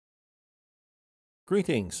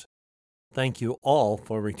Greetings. Thank you all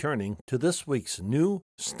for returning to this week's new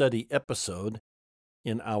study episode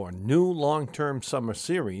in our new long-term summer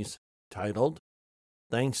series titled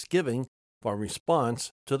Thanksgiving for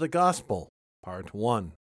Response to the Gospel, Part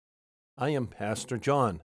 1. I am Pastor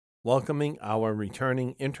John, welcoming our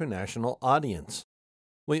returning international audience.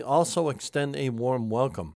 We also extend a warm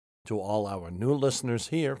welcome to all our new listeners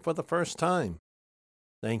here for the first time.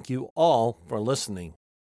 Thank you all for listening,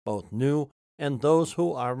 both new and those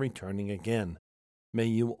who are returning again. May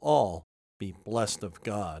you all be blessed of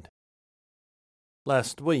God.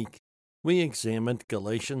 Last week, we examined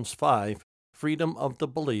Galatians 5, Freedom of the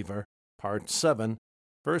Believer, Part 7,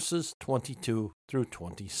 verses 22 through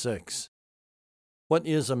 26. What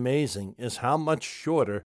is amazing is how much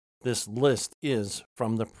shorter this list is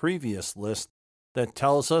from the previous list that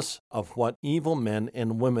tells us of what evil men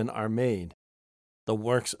and women are made. The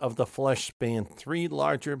works of the flesh span 3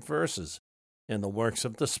 larger verses, and the works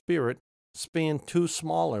of the Spirit span 2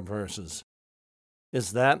 smaller verses.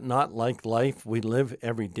 Is that not like life we live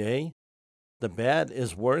every day? The bad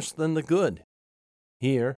is worse than the good.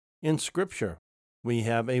 Here, in Scripture, we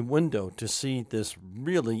have a window to see this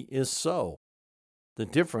really is so. The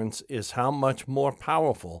difference is how much more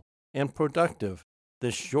powerful and productive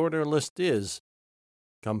this shorter list is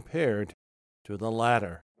compared to the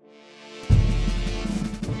latter.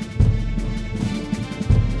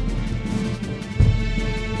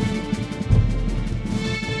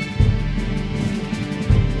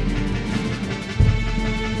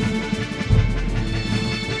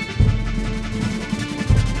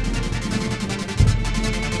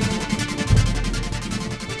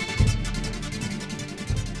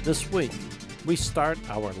 This week, we start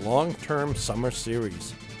our long-term summer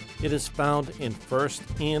series. It is found in 1st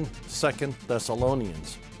and 2nd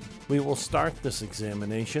Thessalonians. We will start this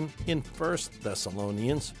examination in 1st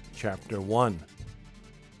Thessalonians chapter 1.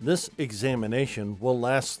 This examination will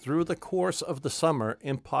last through the course of the summer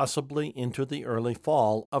and possibly into the early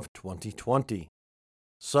fall of 2020.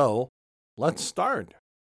 So, let's start.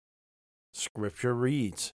 Scripture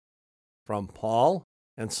reads, From Paul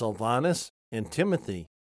and Silvanus and Timothy,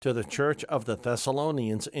 to the church of the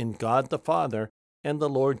Thessalonians in God the Father and the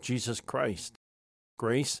Lord Jesus Christ.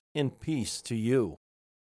 Grace and peace to you.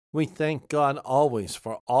 We thank God always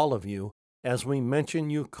for all of you as we mention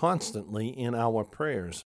you constantly in our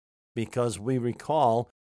prayers, because we recall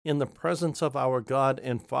in the presence of our God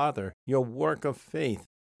and Father your work of faith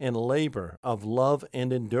and labor of love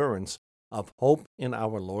and endurance of hope in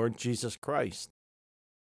our Lord Jesus Christ.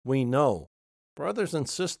 We know, brothers and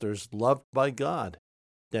sisters loved by God,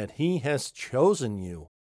 that He has chosen you,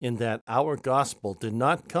 in that our gospel did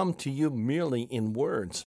not come to you merely in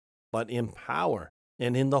words, but in power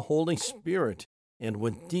and in the Holy Spirit and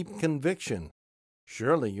with deep conviction.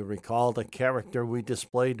 Surely you recall the character we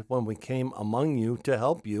displayed when we came among you to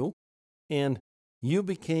help you, and you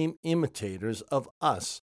became imitators of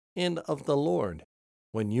us and of the Lord,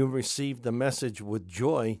 when you received the message with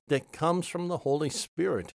joy that comes from the Holy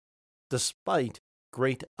Spirit, despite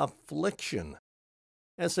great affliction.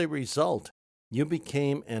 As a result, you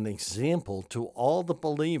became an example to all the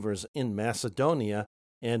believers in Macedonia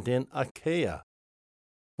and in Achaia.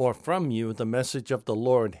 For from you the message of the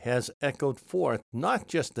Lord has echoed forth not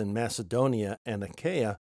just in Macedonia and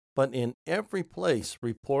Achaia, but in every place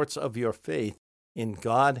reports of your faith in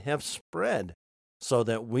God have spread, so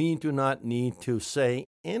that we do not need to say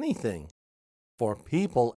anything. For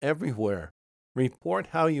people everywhere report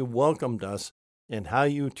how you welcomed us and how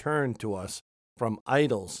you turned to us from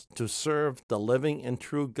idols to serve the living and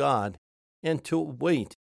true God, and to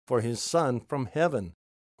wait for His Son from heaven,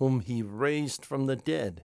 whom He raised from the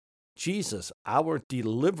dead, Jesus, our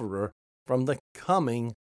deliverer from the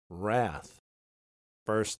coming wrath.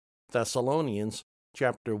 1 Thessalonians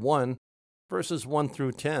chapter 1, verses 1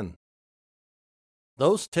 through 10.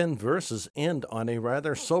 Those 10 verses end on a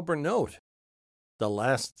rather sober note. The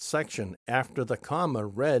last section after the comma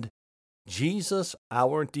read, Jesus,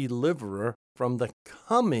 our deliverer from the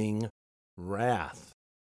coming wrath.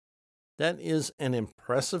 That is an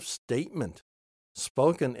impressive statement,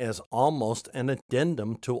 spoken as almost an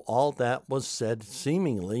addendum to all that was said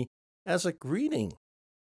seemingly as a greeting.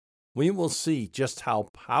 We will see just how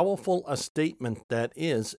powerful a statement that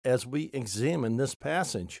is as we examine this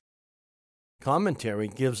passage. Commentary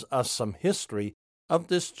gives us some history of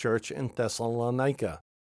this church in Thessalonica.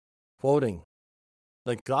 Quoting,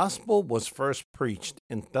 The gospel was first preached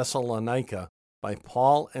in Thessalonica by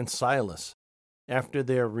Paul and Silas. After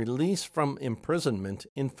their release from imprisonment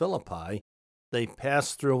in Philippi, they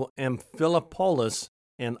passed through Amphipolis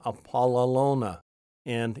and Apollonia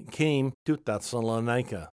and came to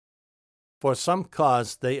Thessalonica. For some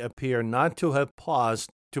cause they appear not to have paused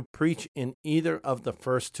to preach in either of the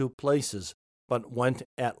first two places, but went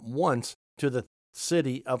at once to the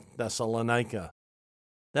city of Thessalonica.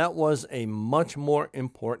 That was a much more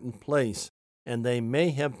important place, and they may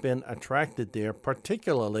have been attracted there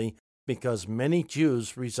particularly because many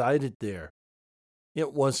Jews resided there.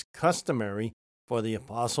 It was customary for the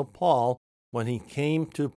Apostle Paul, when he came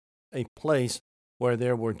to a place where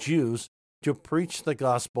there were Jews, to preach the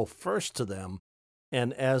gospel first to them,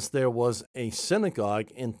 and as there was a synagogue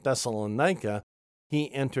in Thessalonica,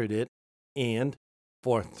 he entered it and,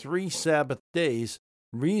 for 3 Sabbath days,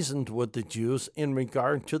 reasoned with the Jews in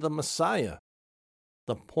regard to the Messiah.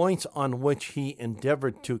 The points on which he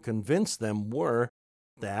endeavored to convince them were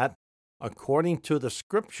that, according to the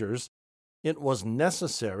Scriptures, it was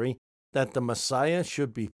necessary that the Messiah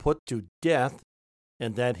should be put to death,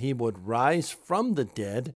 and that he would rise from the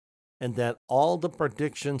dead, and that all the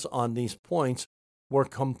predictions on these points were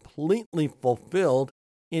completely fulfilled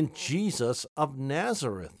in Jesus of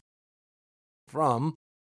Nazareth. From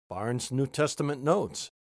Barnes' New Testament Notes.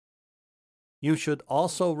 You should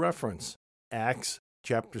also reference Acts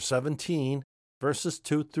chapter 17, verses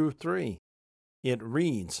 2 through 3. It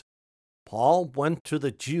reads, Paul went to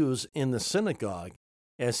the Jews in the synagogue,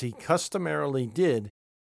 as he customarily did,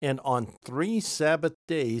 and on 3 Sabbath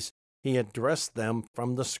days he addressed them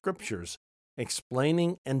from the Scriptures,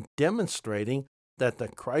 explaining and demonstrating that the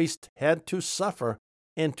Christ had to suffer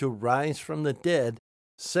and to rise from the dead,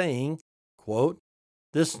 saying, quote,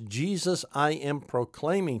 This Jesus I am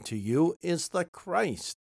proclaiming to you is the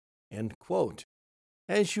Christ. End quote.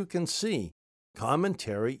 As you can see,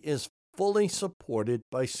 commentary is fully supported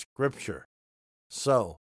by Scripture.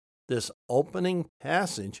 So, this opening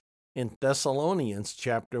passage in Thessalonians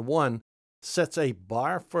chapter 1 sets a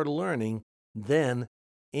bar for learning then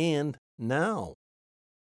and now.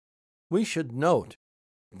 We should note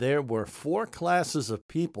there were 4 classes of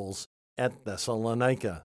peoples at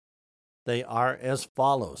Thessalonica. They are as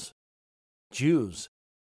follows. Jews.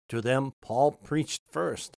 To them Paul preached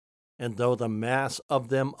first, and though the mass of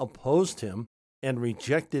them opposed him and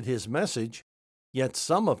rejected his message, yet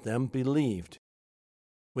some of them believed.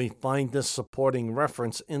 We find this supporting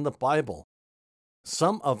reference in the Bible.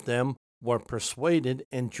 Some of them were persuaded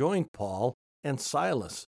and joined Paul and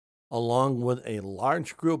Silas, along with a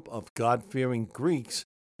large group of God-fearing Greeks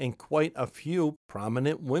and quite a few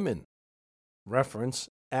prominent women. Reference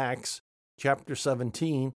Acts chapter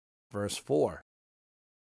 17, verse 4.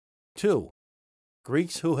 2.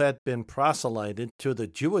 Greeks who had been proselyted to the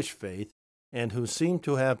Jewish faith and who seem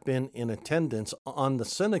to have been in attendance on the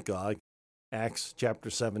synagogue, Acts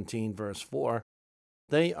chapter 17, verse 4,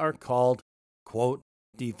 they are called, quote,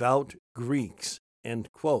 devout Greeks,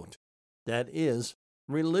 end quote. That is,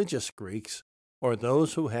 religious Greeks, or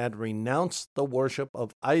those who had renounced the worship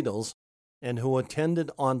of idols and who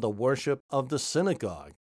attended on the worship of the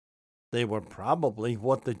synagogue. They were probably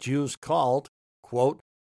what the Jews called, quote,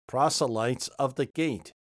 proselytes of the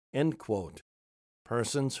gate, end quote.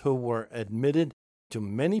 Persons who were admitted to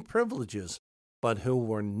many privileges, but who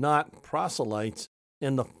were not proselytes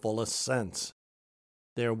in the fullest sense.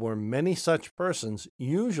 There were many such persons,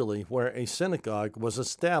 usually where a synagogue was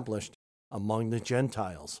established among the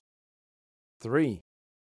Gentiles. 3.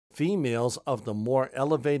 Females of the more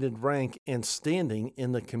elevated rank and standing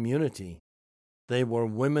in the community. They were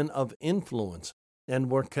women of influence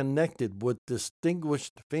and were connected with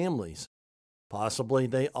distinguished families. Possibly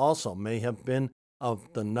they also may have been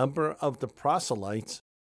of the number of the proselytes.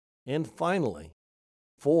 And finally,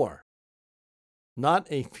 4. Not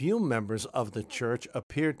a few members of the church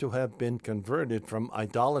appear to have been converted from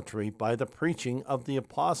idolatry by the preaching of the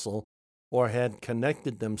apostle, or had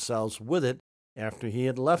connected themselves with it after he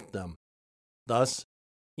had left them. Thus,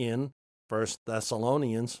 in 1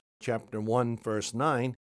 Thessalonians chapter 1, verse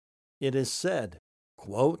 9, it is said,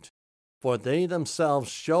 quote, For they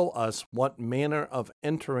themselves show us what manner of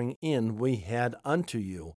entering in we had unto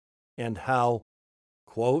you, and how,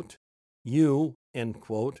 quote, you, end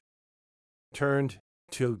quote, turned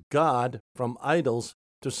to God from idols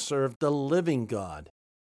to serve the living God,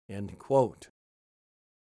 end quote.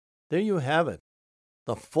 There you have it,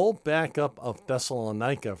 the full backup of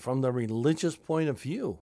Thessalonica from the religious point of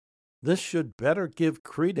view. This should better give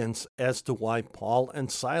credence as to why Paul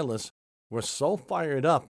and Silas were so fired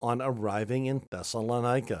up on arriving in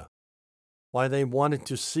Thessalonica, why they wanted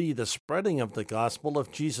to see the spreading of the gospel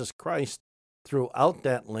of Jesus Christ throughout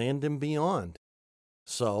that land and beyond.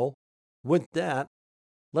 So, with that,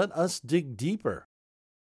 let us dig deeper.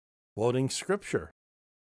 Quoting Scripture.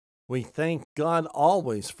 We thank God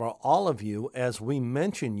always for all of you as we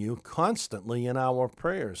mention you constantly in our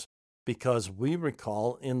prayers, because we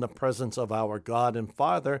recall in the presence of our God and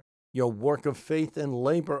Father your work of faith and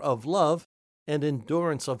labor of love and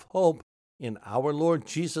endurance of hope in our Lord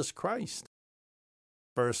Jesus Christ.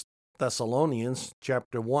 1 Thessalonians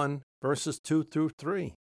chapter 1, verses 2 through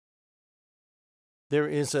 3. There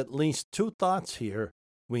is at least two thoughts here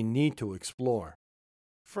we need to explore.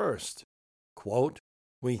 First, quote,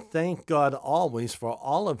 "We thank God always for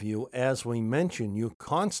all of you as we mention you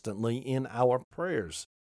constantly in our prayers."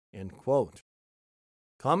 End quote.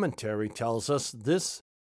 Commentary tells us this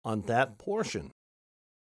on that portion.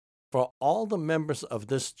 For all the members of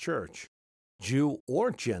this church, Jew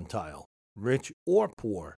or Gentile, rich or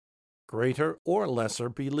poor, greater or lesser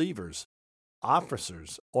believers,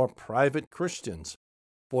 officers or private Christians,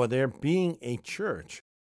 for their being a church,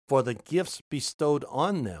 for the gifts bestowed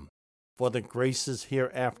on them, for the graces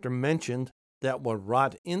hereafter mentioned that were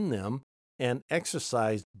wrought in them and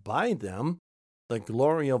exercised by them, the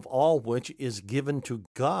glory of all which is given to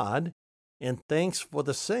God, and thanks for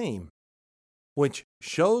the same, which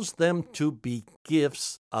shows them to be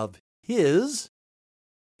gifts of His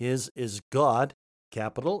is God,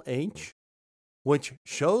 capital H, which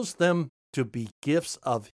shows them to be gifts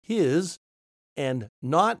of His, and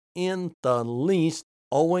not in the least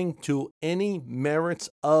owing to any merits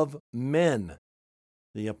of men.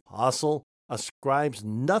 The apostle ascribes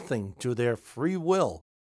nothing to their free will,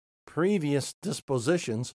 previous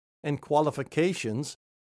dispositions and qualifications,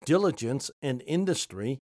 diligence and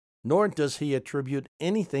industry, nor does he attribute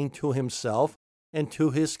anything to himself and to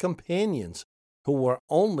his companions, who were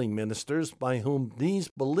only ministers by whom these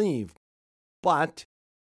believed, but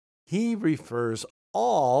he refers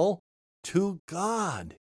all to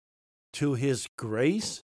God, to His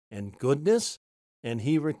grace and goodness, and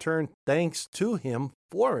he returned thanks to Him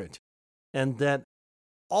for it, and that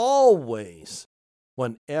always,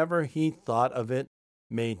 whenever he thought of it,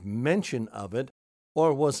 made mention of it,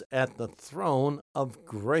 or was at the throne of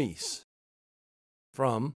grace.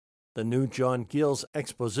 From the New John Gill's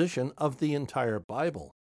exposition of the entire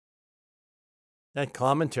Bible. That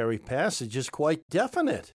commentary passage is quite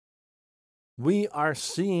definite. We are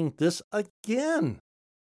seeing this again.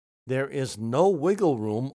 There is no wiggle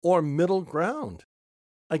room or middle ground.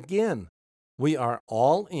 Again, we are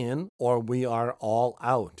all in or we are all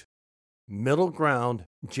out. Middle ground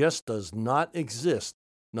just does not exist,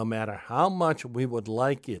 no matter how much we would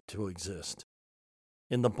like it to exist.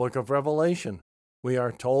 In the book of Revelation, we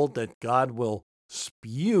are told that God will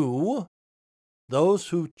spew those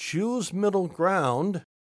who choose middle ground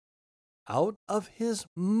out of His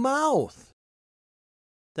mouth.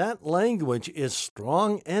 That language is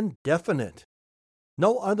strong and definite.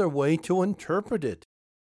 No other way to interpret it.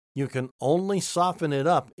 You can only soften it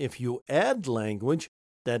up if you add language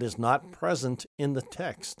that is not present in the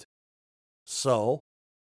text. So,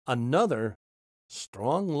 another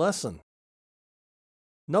strong lesson.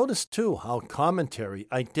 Notice, too, how commentary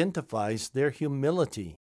identifies their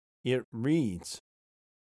humility. It reads,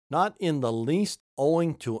 "Not in the least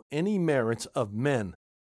owing to any merits of men,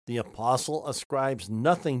 the apostle ascribes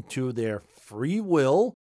nothing to their free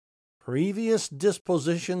will, previous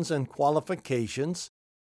dispositions and qualifications,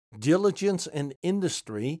 diligence and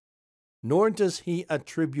industry, nor does he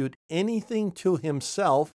attribute anything to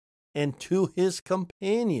himself and to his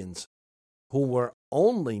companions, who were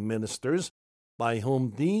only ministers by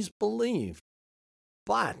whom these believed,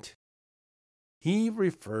 but he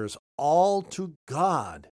refers all to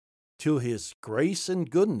God, to His grace and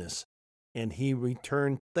goodness, and he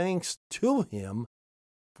returned thanks to Him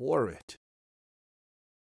for it."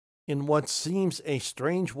 In what seems a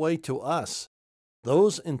strange way to us,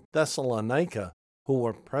 those in Thessalonica who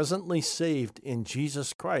were presently saved in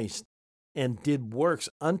Jesus Christ and did works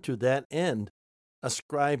unto that end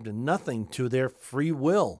ascribed nothing to their free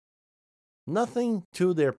will, nothing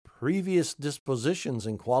to their previous dispositions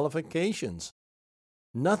and qualifications,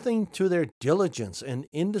 nothing to their diligence and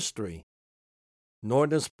industry, nor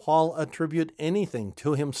does Paul attribute anything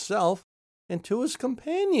to himself and to his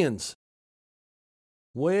companions.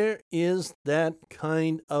 Where is that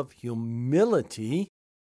kind of humility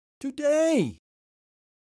today?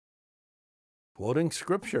 Quoting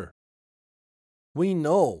Scripture, "We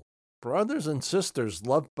know, brothers and sisters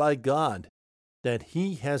loved by God, that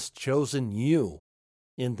He has chosen you,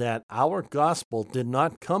 in that our gospel did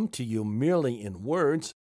not come to you merely in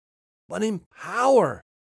words, but in power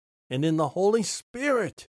and in the Holy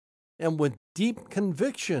Spirit, and with deep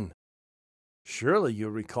conviction. Surely you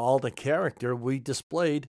recall the character we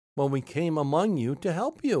displayed when we came among you to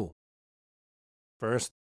help you."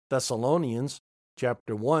 1 Thessalonians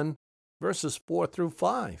chapter 1, verses 4 through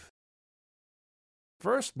 5.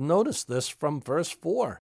 First, notice this from verse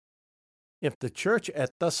 4. If the church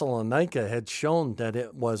at Thessalonica had shown that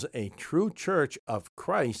it was a true church of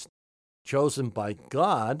Christ, chosen by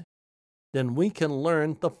God, then we can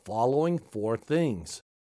learn the following 4 things.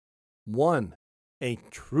 1. A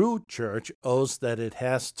true church owes that it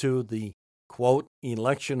has to the, quote,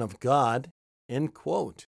 election of God, end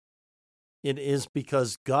quote. It is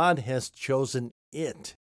because God has chosen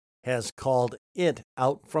it, has called it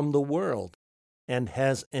out from the world, and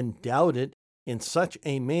has endowed it in such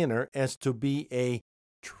a manner as to be a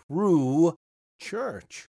true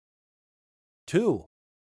church. 2.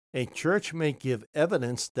 A church may give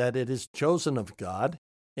evidence that it is chosen of God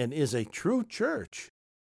and is a true church.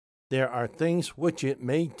 There are things which it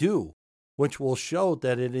may do, which will show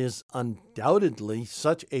that it is undoubtedly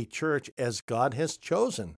such a church as God has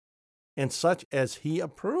chosen, and such as He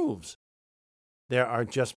approves. There are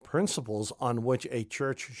just principles on which a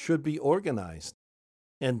church should be organized,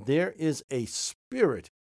 and there is a spirit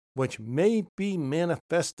which may be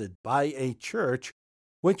manifested by a church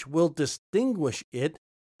which will distinguish it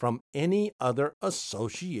from any other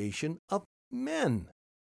association of men.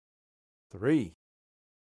 3.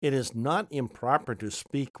 It is not improper to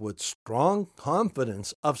speak with strong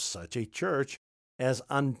confidence of such a church as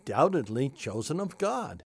undoubtedly chosen of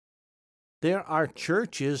God. There are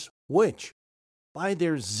churches which, by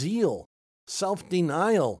their zeal,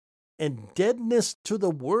 self-denial, and deadness to the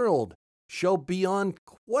world, show beyond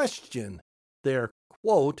question their,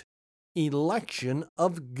 quote, election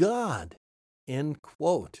of God, end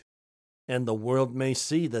quote. And the world may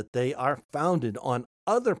see that they are founded on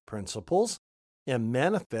other principles and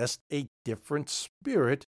manifest a different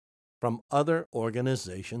spirit from other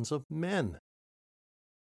organizations of men.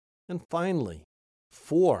 And finally,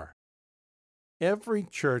 4. Every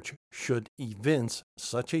church should evince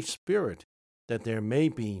such a spirit that there may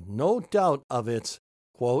be no doubt of its,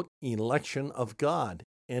 quote, election of God,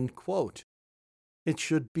 end quote. It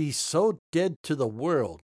should be so dead to the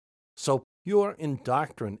world, so pure in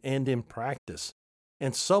doctrine and in practice,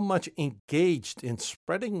 and so much engaged in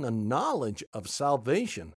spreading the knowledge of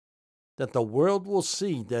salvation, that the world will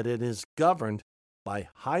see that it is governed by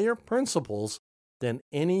higher principles than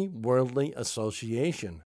any worldly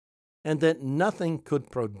association, and that nothing could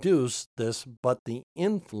produce this but the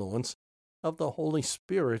influence of the Holy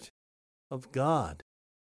Spirit of God.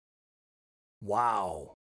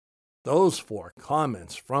 Wow! Those 4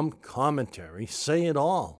 comments from commentary say it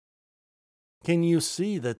all. Can you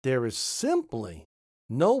see that there is simply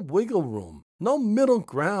no wiggle room, no middle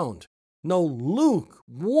ground, no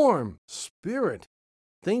lukewarm spirit,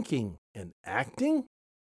 thinking and acting?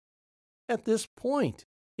 At this point,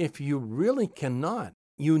 if you really cannot,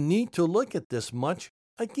 you need to look at this much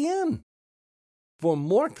again. For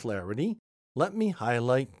more clarity, let me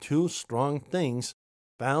highlight 2 strong things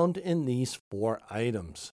found in these 4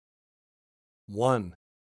 items. 1.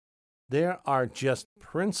 There are just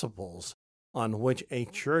principles on which a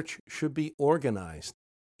church should be organized,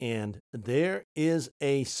 and there is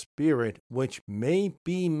a spirit which may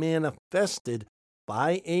be manifested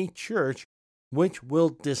by a church which will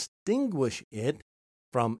distinguish it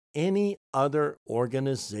from any other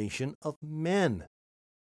organization of men.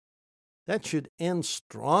 That should end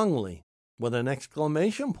strongly with an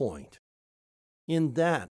exclamation point. In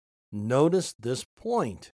that, notice this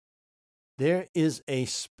point. There is a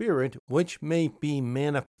spirit which may be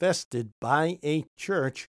manifested by a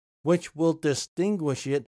church which will distinguish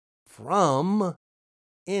it from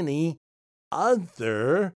any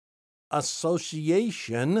other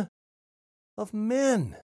association of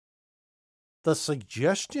men. The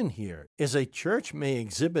suggestion here is a church may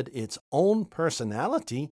exhibit its own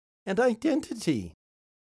personality and identity.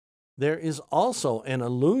 There is also an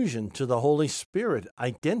allusion to the Holy Spirit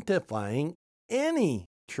identifying any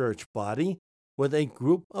church body with a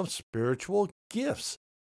group of spiritual gifts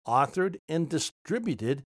authored and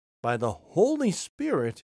distributed by the Holy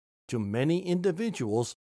Spirit to many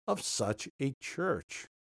individuals of such a church.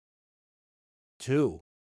 2.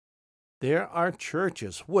 There are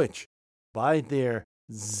churches which, by their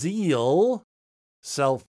zeal,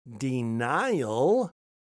 self-denial,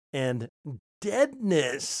 and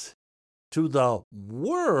deadness to the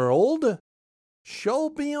world, show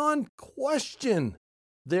beyond question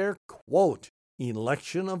their, quote,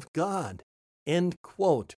 election of God, end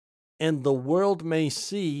quote, and the world may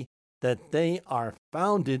see that they are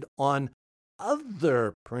founded on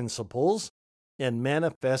other principles and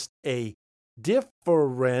manifest a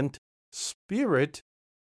different spirit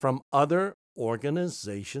from other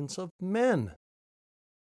organizations of men.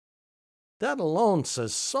 That alone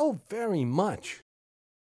says so very much.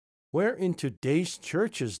 Where in today's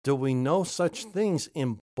churches do we know such things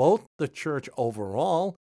in both the church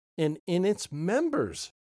overall and in its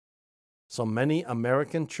members. So many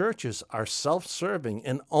American churches are self-serving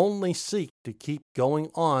and only seek to keep going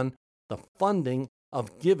on the funding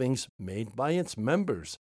of givings made by its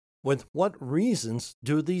members. With what reasons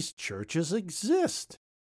do these churches exist?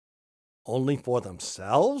 Only for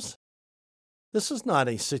themselves? This is not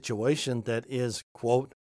a situation that is,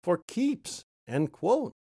 quote, for keeps, end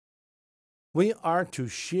quote. We are to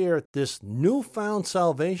share this newfound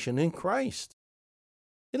salvation in Christ.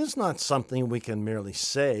 It is not something we can merely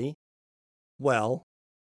say, well,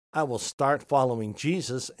 I will start following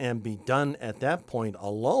Jesus and be done at that point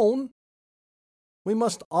alone. We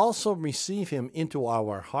must also receive him into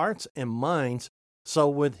our hearts and minds, so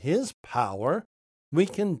with his power, we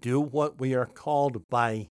can do what we are called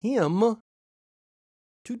by him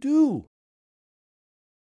to do.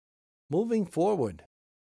 Moving forward,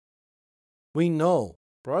 we know,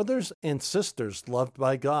 brothers and sisters loved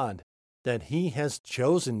by God, that he has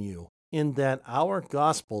chosen you, in that our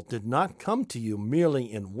gospel did not come to you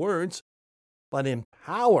merely in words, but in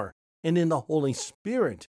power and in the Holy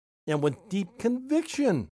Spirit, and with deep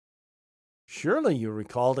conviction. Surely you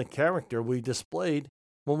recall the character we displayed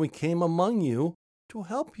when we came among you to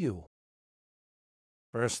help you.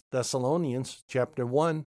 1 Thessalonians chapter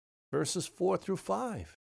 1, verses 4 through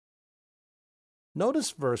 5.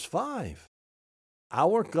 Notice verse 5.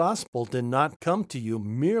 Our gospel did not come to you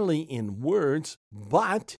merely in words,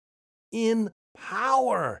 but in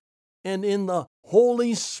power and in the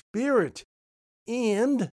Holy Spirit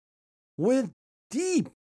and with deep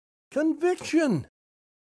conviction.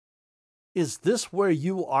 Is this where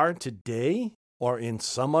you are today, or in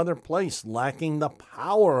some other place lacking the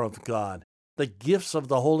power of God, the gifts of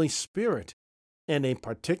the Holy Spirit, and a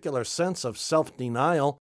particular sense of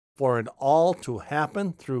self-denial for it all to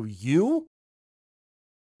happen through you?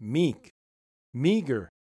 Meek, meager,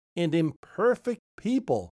 and imperfect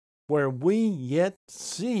people, where we yet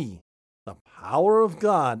see the power of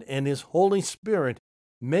God and his Holy Spirit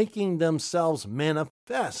making themselves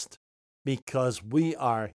manifest, because we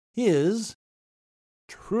are his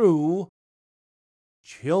true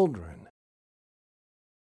children.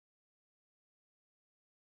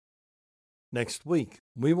 Next week,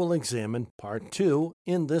 we will examine Part 2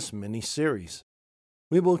 in this mini-series.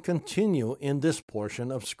 We will continue in this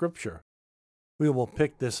portion of Scripture. We will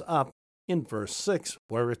pick this up in verse 6,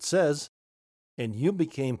 where it says, "And you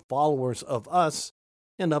became followers of us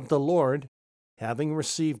and of the Lord, having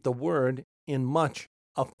received the word in much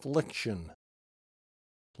affliction."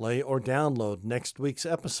 Play or download next week's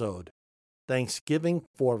episode, Thanksgiving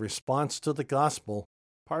for Response to the Gospel,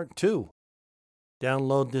 Part 2.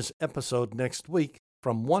 Download this episode next week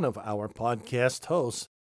from one of our podcast hosts,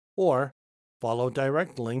 or follow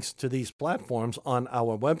direct links to these platforms on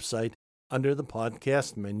our website under the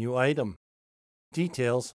podcast menu item.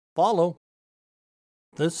 Details follow.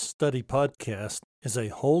 This study podcast is a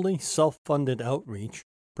wholly self-funded outreach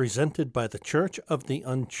presented by the Church of the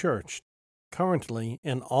Unchurched, currently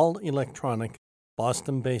an all-electronic,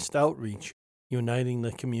 Boston-based outreach uniting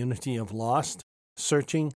the community of lost,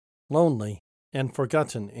 searching, lonely, and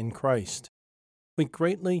forgotten in Christ. We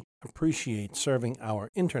greatly appreciate serving our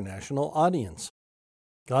international audience.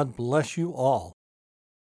 God bless you all.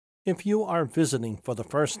 If you are visiting for the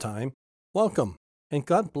first time, welcome, and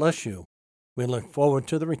God bless you. We look forward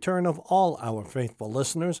to the return of all our faithful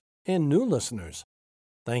listeners and new listeners.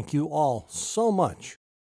 Thank you all so much.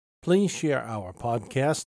 Please share our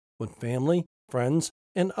podcast with family, friends,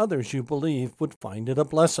 and others you believe would find it a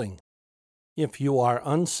blessing. If you are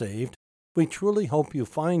unsaved, we truly hope you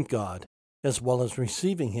find God, as well as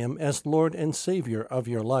receiving him as Lord and Savior of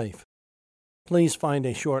your life. Please find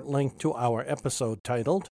a short link to our episode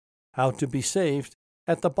titled, "How to Be Saved,"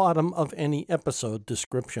 at the bottom of any episode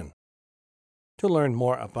description. To learn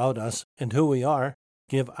more about us and who we are,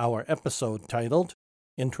 give our episode titled,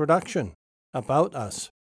 "Introduction, About Us,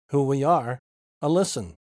 Who We Are," a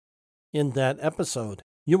listen. In that episode,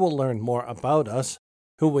 you will learn more about us,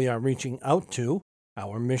 who we are reaching out to,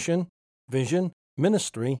 our mission, vision,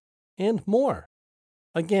 ministry, and more.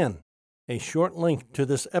 Again, a short link to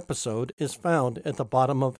this episode is found at the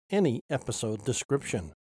bottom of any episode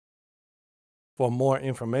description. For more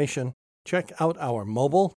information, check out our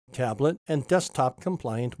mobile, tablet, and desktop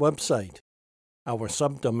compliant website. Our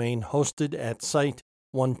subdomain hosted at Site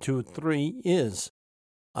 123 is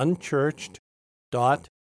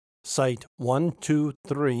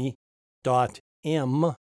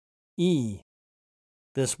unchurched.site123.me.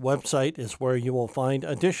 This website is where you will find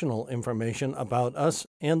additional information about us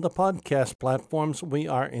and the podcast platforms we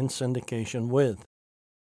are in syndication with.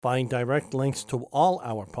 Find direct links to all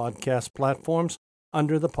our podcast platforms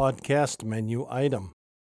under the podcast menu item.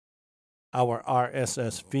 Our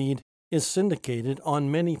RSS feed is syndicated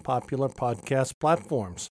on many popular podcast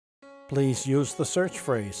platforms. Please use the search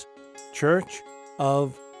phrase, Church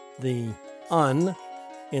of the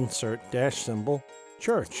insert dash symbol,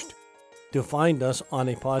 churched, to find us on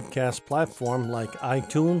a podcast platform like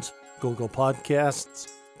iTunes, Google Podcasts,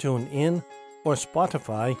 TuneIn, or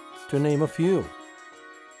Spotify, to name a few.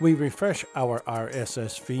 We refresh our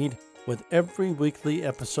RSS feed with every weekly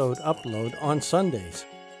episode upload on Sundays.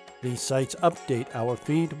 These sites update our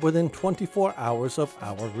feed within 24 hours of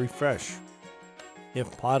our refresh.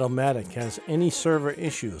 If Podomatic has any server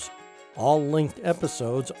issues, all linked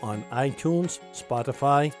episodes on iTunes,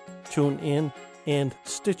 Spotify, TuneIn, and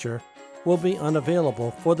Stitcher will be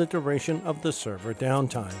unavailable for the duration of the server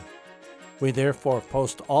downtime. We therefore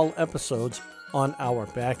post all episodes on our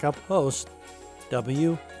backup host,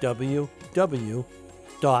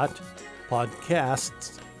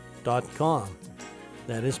 www.podcasts.com.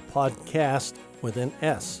 That is podcast with an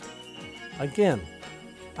S. Again,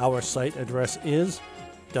 our site address is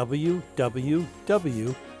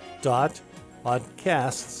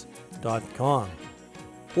www.podcasts.com,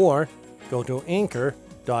 or go to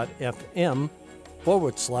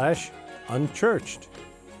anchor.fm/unchurched.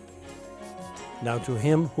 Now to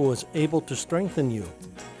him who is able to strengthen you,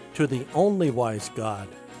 to the only wise God,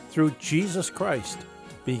 through Jesus Christ,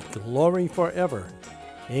 be glory forever.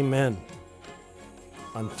 Amen.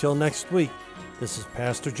 Until next week, this is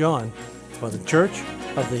Pastor John for the Church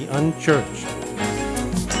of the Unchurched.